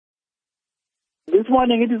This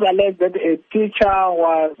morning it is alleged that a teacher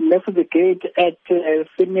was left at the gate at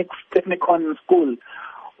Phoenix Technicon School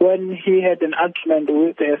when he had an argument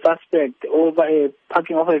with a suspect over a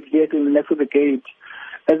parking of a vehicle next to the gate.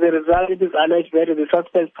 As a result, it is alleged that the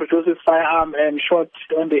suspect produced his firearm and shot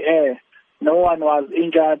on the air. No one was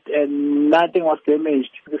injured and nothing was damaged.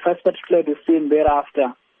 The suspect fled the scene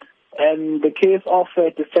thereafter. And the case of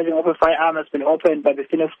discharging of a firearm has been opened by the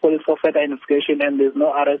Phoenix Police for further investigation, and there's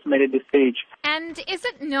no arrest made at this stage. And is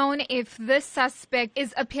it known if this suspect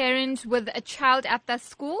is a parent with a child at the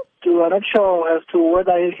school? We are not sure as to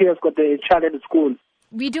whether he has got a child at the school.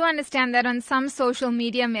 We do understand that on some social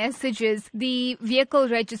media messages, the vehicle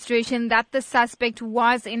registration that the suspect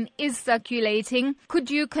was in is circulating. Could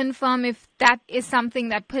you confirm if that is something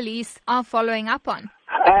that police are following up on?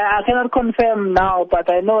 I cannot confirm now,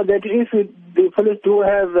 but I know that if the police do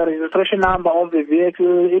have the registration number of the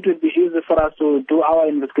vehicle, it would be easy for us to do our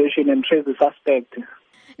investigation and trace the suspect.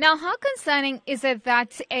 Now, how concerning is it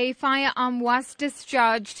that a firearm was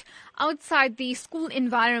discharged outside the school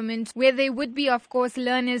environment where there would be, of course,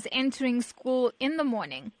 learners entering school in the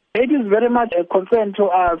morning? It is very much a concern to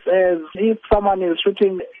us, as if someone is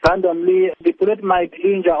shooting randomly, the bullet might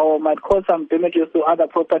injure or might cause some damages to other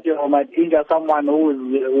property or might injure someone who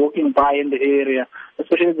is walking by in the area,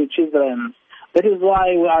 especially the children. That is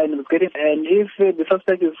why we are investigating, and if the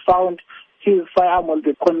suspect is found, his firearm will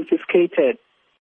be confiscated.